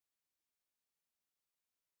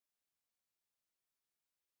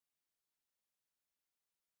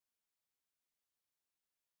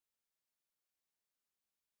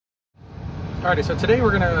Alrighty, so today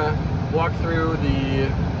we're going to walk through the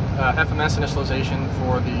FMS initialization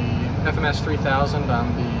for the FMS 3000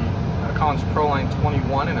 on the Collins Proline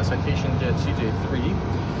 21 in a CitationJet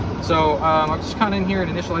CJ3. So I'm just kind of in here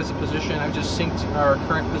and initialize the position. I've just synced our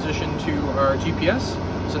current position to our GPS,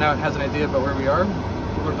 so now it has an idea about where we are.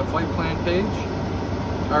 We'll go to the flight plan page.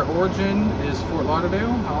 Our origin is Fort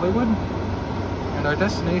Lauderdale, Hollywood, and our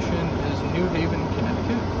destination is New Haven,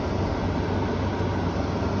 Connecticut.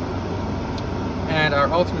 And our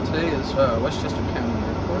altitude today is Westchester County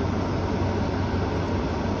Airport.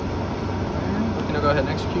 And we're going to go ahead and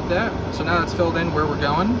execute that. So now that's filled in where we're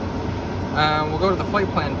going. We'll go to the flight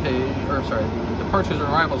plan page, or sorry, the departures and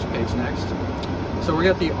arrivals page next. So we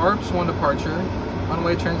got the ARPS 1 departure,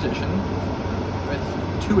 runway transition, with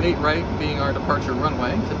 28 right being our departure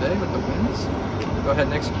runway today with the winds. Go ahead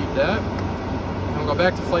and execute that. And we'll go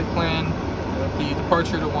back to flight plan, the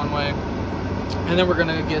departure to one way. And then we're going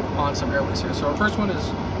to get on some airways here. So our first one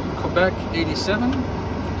is Quebec 87.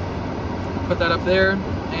 Put that up there,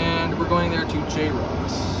 and we're going there to J.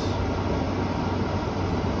 Ross.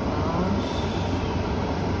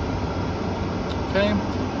 Okay,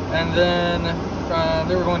 and then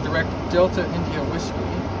they were going direct Delta India Whiskey,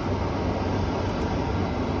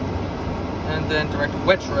 and then direct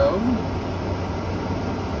Wetro.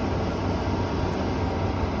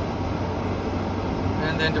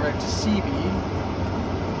 And then direct CB,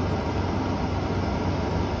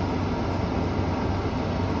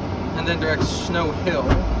 and then direct Snow Hill,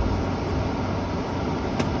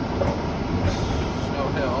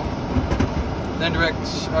 then direct,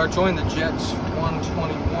 or join the Jet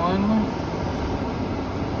 121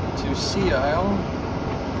 to Sea Isle,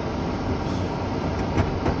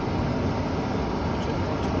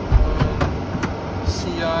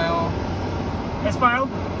 Sea Isle. It's filed?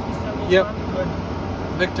 Yep.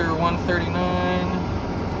 Victor 139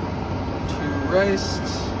 to Riced,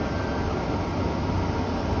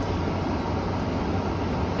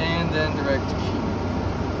 and then direct Key,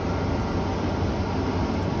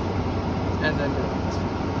 and then direct.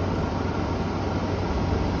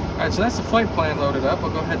 Alright, so that's the flight plan loaded up.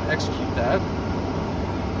 I'll go ahead and execute that.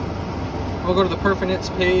 We'll go to the Perfinits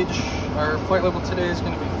page. Our flight level today is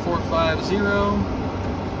going to be 450.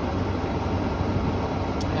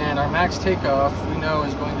 And our max takeoff, we know,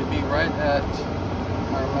 is going to be right at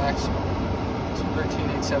our maximum. So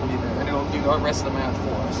 13,870 there, and it'll do the rest of the math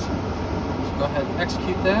for us. So go ahead and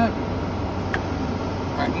execute that.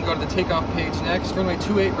 Alright, we can go to the takeoff page next. Runway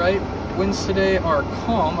 28 right. Winds today are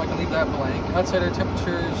calm. I can leave that blank. Outside air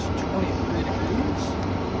temperature is 23 degrees.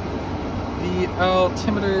 The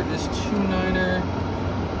altimeter is 29er,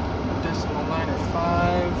 decimal 9er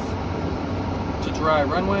 5 to dry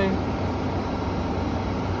runway.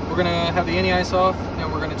 We're going to have the anti-ice off,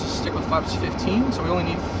 and we're going to just stick with flaps 15, so we only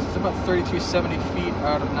need about 3270 feet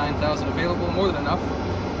out of 9,000 available, more than enough.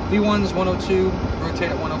 V1's 102, rotate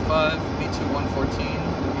at 105, V2 114,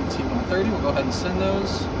 VT 130. We'll go ahead and send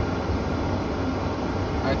those.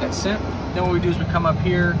 Alright, that's sent. Then what we do is we come up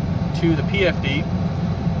here to the PFD,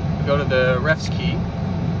 we go to the refs key,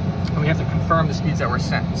 and we have to confirm the speeds that were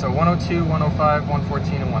sent. So 102, 105,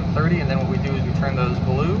 114, and 130, and then what we do is we turn those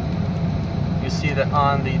blue. You see that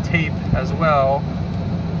on the tape as well,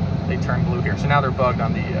 they turn blue here. So now they're bugged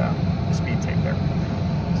on the speed tape there.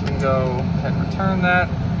 So we can go ahead and return that,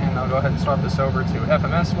 and I'll go ahead and swap this over to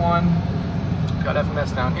FMS 1. We've got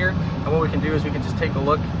FMS down here, and what we can do is we can just take a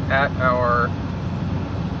look at our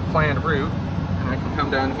planned route, and I can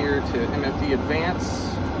come down here to MFD Advance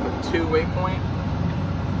with 2 waypoint,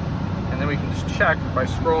 and then we can just check by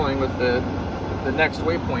scrolling with the next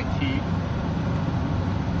waypoint key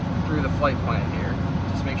through the flight plan here.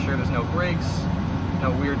 Just make sure there's no brakes,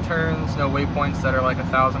 no weird turns, no waypoints that are like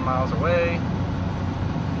 1,000 miles away.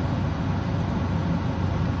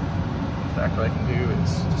 In fact, what I can do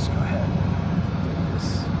is just go ahead and do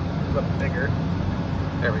this a little bigger.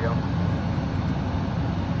 There we go.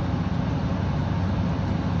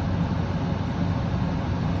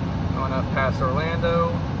 Going up past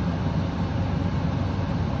Orlando.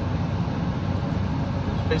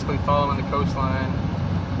 Just basically following the coastline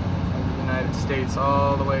United States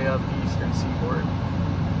all the way up the eastern seaboard.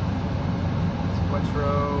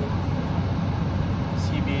 Wetro,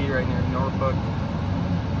 CB right near Norfolk,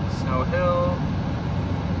 Snow Hill,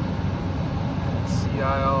 Sea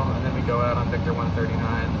Isle, and then we go out on Victor 139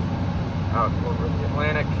 out over the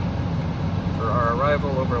Atlantic for our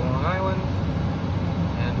arrival over Long Island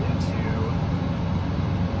and into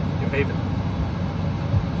New Haven.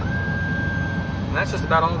 And that's just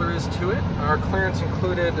about all there is to it. Our clearance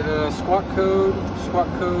included squawk code. Squawk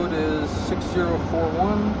code is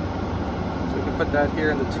 6041. So we can put that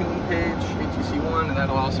here in the tune page, CC1, and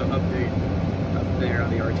that'll also update up there on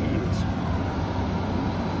the RTUs.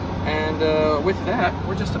 And with that,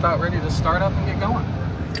 we're just about ready to start up and get going.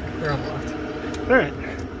 Clear on the left. All right.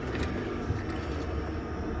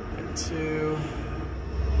 Into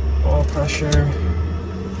oil pressure,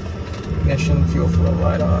 ignition, fuel flow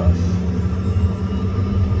light off.